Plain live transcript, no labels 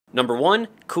Number 1.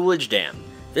 Coolidge Dam.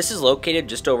 This is located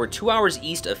just over 2 hours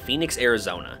east of Phoenix,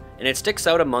 Arizona, and it sticks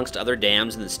out amongst other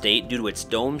dams in the state due to its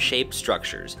dome-shaped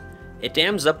structures. It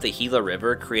dams up the Gila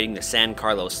River, creating the San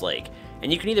Carlos Lake,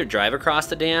 and you can either drive across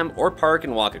the dam or park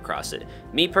and walk across it.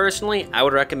 Me personally, I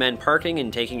would recommend parking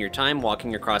and taking your time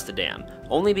walking across the dam,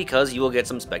 only because you will get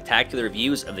some spectacular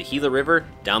views of the Gila River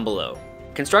down below.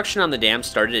 Construction on the dam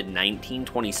started in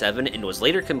 1927 and was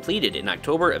later completed in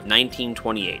October of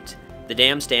 1928. The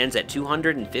dam stands at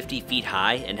 250 feet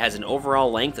high and has an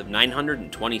overall length of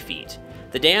 920 feet.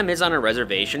 The dam is on a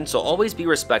reservation, so always be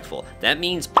respectful. That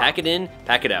means pack it in,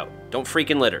 pack it out. Don't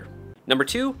freaking litter. Number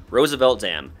 2. Roosevelt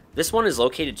Dam. This one is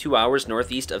located 2 hours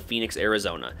northeast of Phoenix,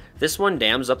 Arizona. This one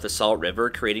dams up the Salt River,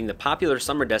 creating the popular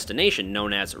summer destination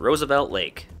known as Roosevelt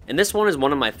Lake. And this one is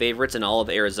one of my favorites in all of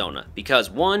Arizona, because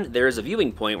 1. There is a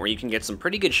viewing point where you can get some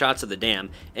pretty good shots of the dam,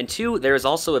 and 2. There is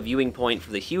also a viewing point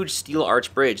for the huge steel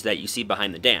arch bridge that you see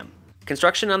behind the dam.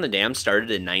 Construction on the dam started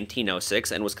in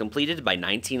 1906 and was completed by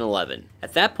 1911.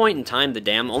 At that point in time, the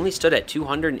dam only stood at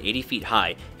 280 feet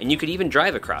high, and you could even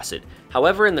drive across it.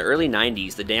 However, in the early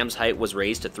 90s, the dam's height was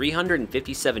raised to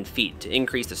 357 feet to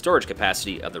increase the storage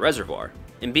capacity of the reservoir.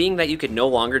 And being that you could no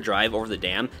longer drive over the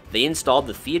dam, they installed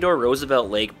the Theodore Roosevelt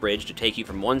Lake Bridge to take you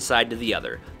from one side to the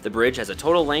other. The bridge has a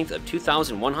total length of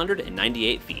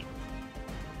 2,198 feet.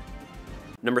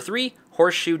 Number 3.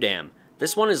 Horseshoe Dam.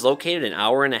 This one is located an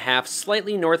hour and a half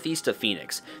slightly northeast of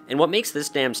Phoenix, and what makes this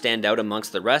dam stand out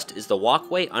amongst the rest is the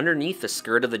walkway underneath the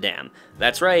skirt of the dam.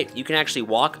 That's right, you can actually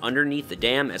walk underneath the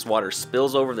dam as water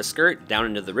spills over the skirt down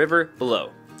into the river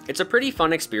below. It's a pretty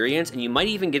fun experience, and you might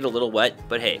even get a little wet,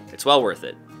 but hey, it's well worth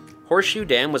it. Horseshoe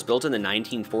Dam was built in the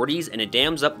 1940s, and it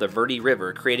dams up the Verde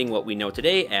River, creating what we know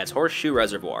today as Horseshoe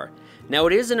Reservoir. Now,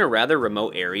 it is in a rather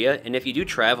remote area, and if you do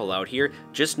travel out here,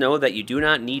 just know that you do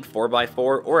not need 4x4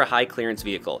 or a high-clearance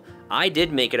vehicle. I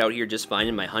did make it out here just fine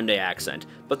in my Hyundai Accent,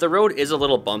 but the road is a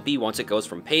little bumpy once it goes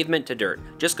from pavement to dirt.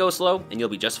 Just go slow, and you'll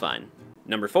be just fine.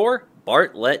 Number 4.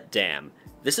 Bartlett Dam.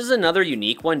 This is another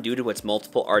unique one due to its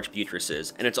multiple arch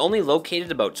buttresses, and it's only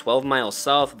located about 12 miles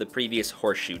south of the previous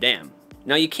Horseshoe Dam.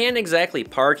 Now, you can't exactly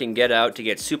park and get out to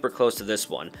get super close to this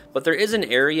one, but there is an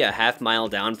area a half mile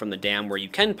down from the dam where you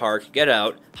can park, get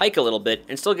out, hike a little bit,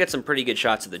 and still get some pretty good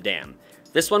shots of the dam.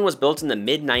 This one was built in the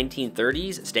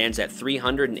mid-1930s, stands at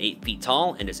 308 feet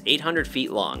tall, and is 800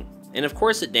 feet long. And of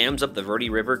course it dams up the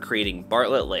Verde River, creating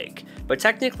Bartlett Lake. But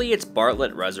technically it's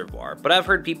Bartlett Reservoir, but I've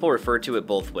heard people refer to it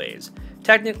both ways.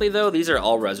 Technically though, these are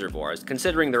all reservoirs,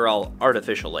 considering they're all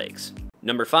artificial lakes.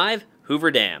 Number 5. Hoover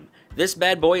Dam. This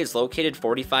bad boy is located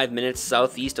 45 minutes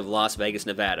southeast of Las Vegas,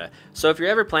 Nevada, so if you're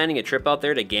ever planning a trip out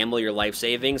there to gamble your life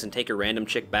savings and take a random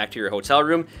chick back to your hotel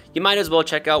room, you might as well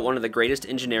check out one of the greatest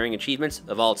engineering achievements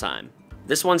of all time.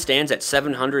 This one stands at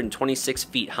 726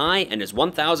 feet high and is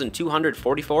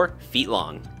 1,244 feet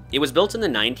long. It was built in the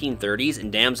 1930s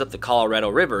and dams up the Colorado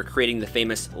River, creating the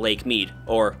famous Lake Mead,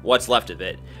 or what's left of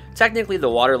it. Technically, the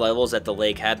water levels at the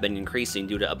lake have been increasing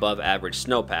due to above-average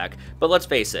snowpack, but let's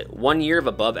face it, 1 year of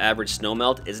above-average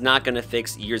snowmelt is not going to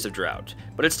fix years of drought.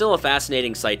 But it's still a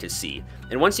fascinating sight to see.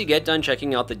 And once you get done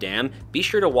checking out the dam, be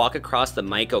sure to walk across the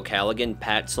Mike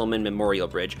O'Callaghan-Pat Tillman Memorial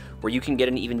Bridge, where you can get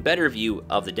an even better view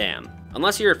of the dam.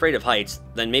 Unless you're afraid of heights,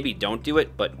 then maybe don't do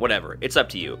it, but whatever, it's up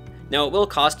to you. Now, it will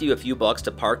cost you a few bucks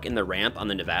to park in the ramp on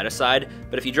the Nevada side,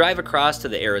 but if you drive across to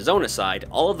the Arizona side,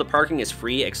 all of the parking is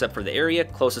free except for the area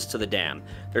closest to the dam.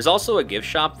 There's also a gift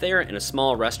shop there and a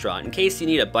small restaurant in case you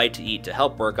need a bite to eat to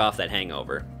help work off that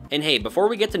hangover. And hey, before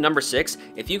we get to number 6,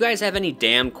 if you guys have any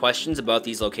dam questions about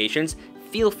these locations,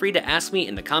 feel free to ask me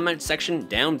in the comment section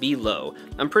down below.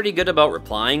 I'm pretty good about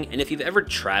replying, and if you've ever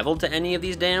traveled to any of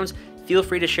these dams, feel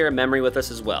free to share a memory with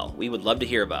us as well. We would love to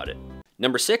hear about it.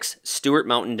 Number 6, Stewart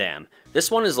Mountain Dam. This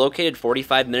one is located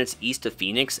 45 minutes east of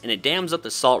Phoenix, and it dams up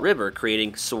the Salt River,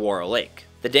 creating Saguaro Lake.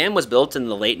 The dam was built in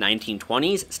the late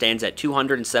 1920s, stands at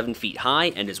 207 feet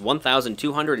high, and is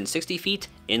 1,260 feet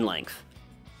in length.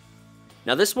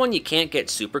 Now this one you can't get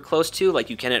super close to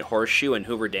like you can at Horseshoe and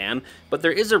Hoover Dam, but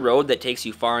there is a road that takes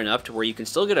you far enough to where you can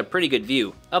still get a pretty good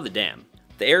view of the dam.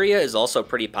 The area is also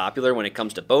pretty popular when it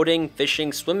comes to boating,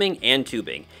 fishing, swimming, and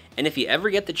tubing. And if you ever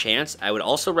get the chance, I would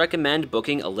also recommend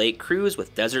booking a lake cruise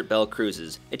with Desert Belle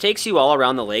Cruises. It takes you all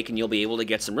around the lake and you'll be able to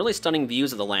get some really stunning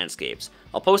views of the landscapes.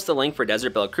 I'll post the link for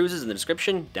Desert Belle Cruises in the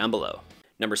description down below.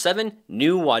 Number 7,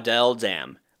 New Waddell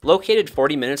Dam. Located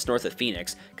 40 minutes north of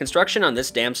Phoenix, construction on this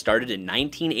dam started in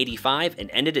 1985 and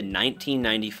ended in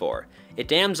 1994. It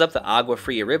dams up the Agua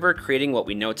Fria River, creating what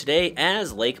we know today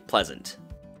as Lake Pleasant.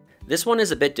 This one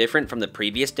is a bit different from the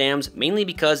previous dams, mainly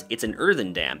because it's an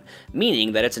earthen dam,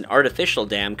 meaning that it's an artificial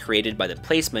dam created by the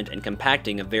placement and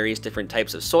compacting of various different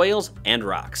types of soils and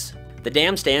rocks. The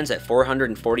dam stands at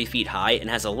 440 feet high and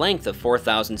has a length of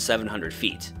 4,700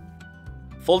 feet.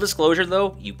 Full disclosure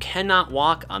though, you cannot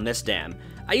walk on this dam.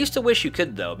 I used to wish you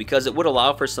could though, because it would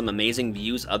allow for some amazing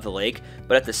views of the lake,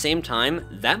 but at the same time,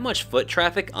 that much foot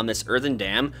traffic on this earthen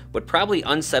dam would probably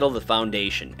unsettle the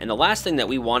foundation, and the last thing that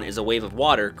we want is a wave of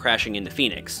water crashing into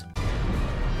Phoenix.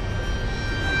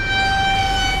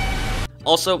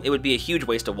 Also, it would be a huge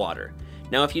waste of water.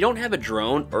 Now, if you don't have a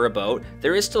drone or a boat,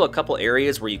 there is still a couple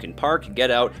areas where you can park,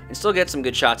 get out, and still get some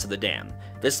good shots of the dam.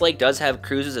 This lake does have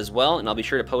cruises as well, and I'll be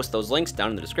sure to post those links down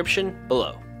in the description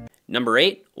below. Number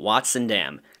 8, Waddell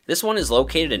Dam. This one is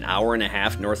located an hour and a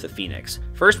half north of Phoenix.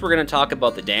 First, we're going to talk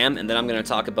about the dam, and then I'm going to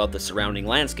talk about the surrounding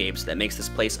landscapes that makes this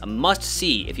place a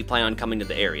must-see if you plan on coming to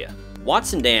the area.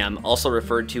 Waddell Dam, also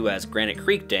referred to as Granite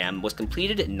Creek Dam, was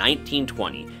completed in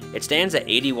 1920. It stands at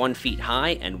 81 feet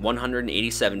high and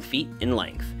 187 feet in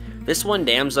length. This one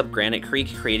dams up Granite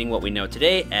Creek, creating what we know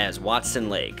today as Waddell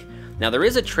Lake. Now, there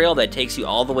is a trail that takes you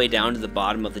all the way down to the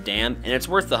bottom of the dam, and it's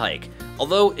worth the hike.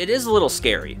 Although, it is a little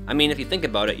scary. I mean, if you think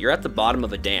about it, you're at the bottom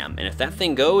of a dam, and if that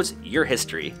thing goes, you're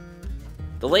history.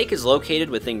 The lake is located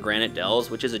within granite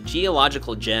dells, which is a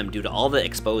geological gem due to all the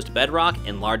exposed bedrock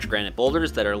and large granite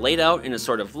boulders that are laid out in a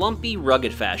sort of lumpy,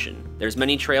 rugged fashion. There's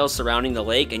many trails surrounding the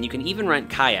lake, and you can even rent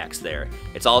kayaks there.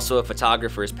 It's also a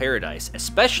photographer's paradise,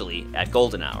 especially at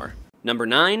golden hour. Number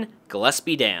 9,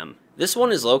 Gillespie Dam. This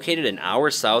one is located an hour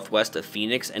southwest of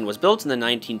Phoenix and was built in the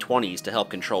 1920s to help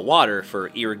control water for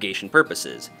irrigation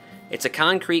purposes. It's a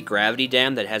concrete gravity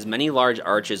dam that has many large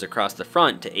arches across the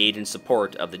front to aid in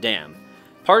support of the dam.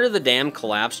 Part of the dam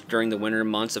collapsed during the winter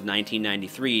months of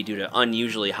 1993 due to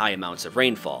unusually high amounts of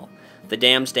rainfall. The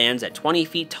dam stands at 20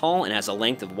 feet tall and has a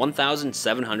length of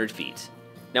 1,700 feet.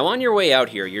 Now, on your way out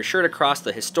here, you're sure to cross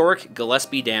the historic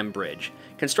Gillespie Dam Bridge.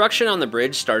 Construction on the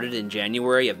bridge started in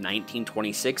January of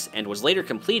 1926 and was later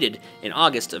completed in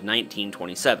August of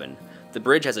 1927. The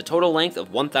bridge has a total length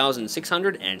of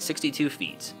 1,662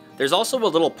 feet. There's also a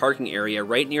little parking area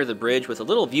right near the bridge with a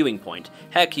little viewing point.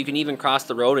 Heck, you can even cross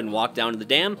the road and walk down to the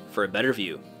dam for a better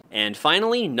view. And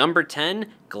finally, number 10,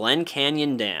 Glen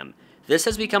Canyon Dam. This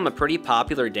has become a pretty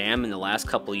popular dam in the last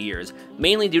couple years,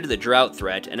 mainly due to the drought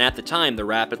threat and at the time the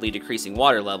rapidly decreasing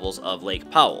water levels of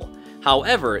Lake Powell.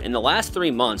 However, in the last 3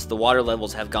 months, the water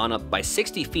levels have gone up by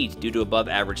 60 feet due to above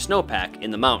average snowpack in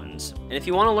the mountains. And if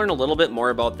you want to learn a little bit more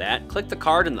about that, click the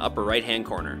card in the upper right hand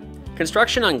corner.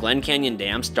 Construction on Glen Canyon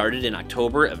Dam started in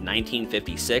October of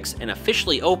 1956 and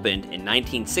officially opened in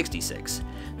 1966.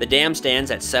 The dam stands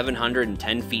at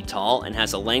 710 feet tall and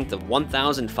has a length of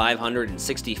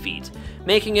 1,560 feet,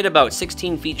 making it about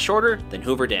 16 feet shorter than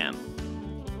Hoover Dam.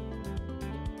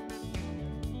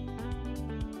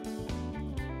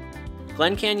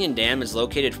 Glen Canyon Dam is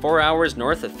located 4 hours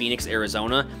north of Phoenix,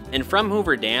 Arizona, and from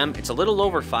Hoover Dam, it's a little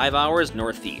over 5 hours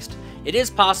northeast. It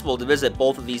is possible to visit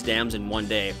both of these dams in one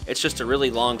day, it's just a really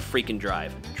long freaking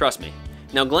drive, trust me.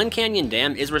 Now, Glen Canyon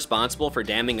Dam is responsible for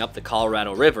damming up the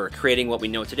Colorado River, creating what we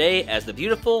know today as the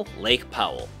beautiful Lake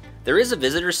Powell. There is a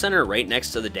visitor center right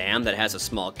next to the dam that has a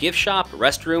small gift shop,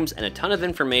 restrooms, and a ton of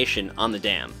information on the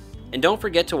dam. And don't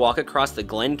forget to walk across the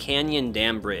Glen Canyon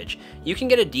Dam Bridge. You can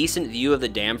get a decent view of the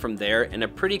dam from there and a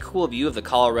pretty cool view of the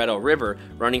Colorado River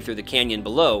running through the canyon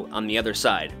below on the other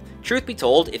side. Truth be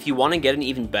told, if you want to get an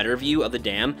even better view of the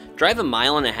dam, drive a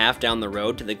mile and a half down the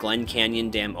road to the Glen Canyon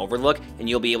Dam overlook and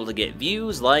you'll be able to get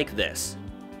views like this.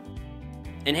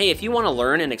 And hey, if you want to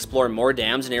learn and explore more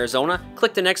dams in Arizona,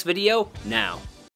 click the next video now.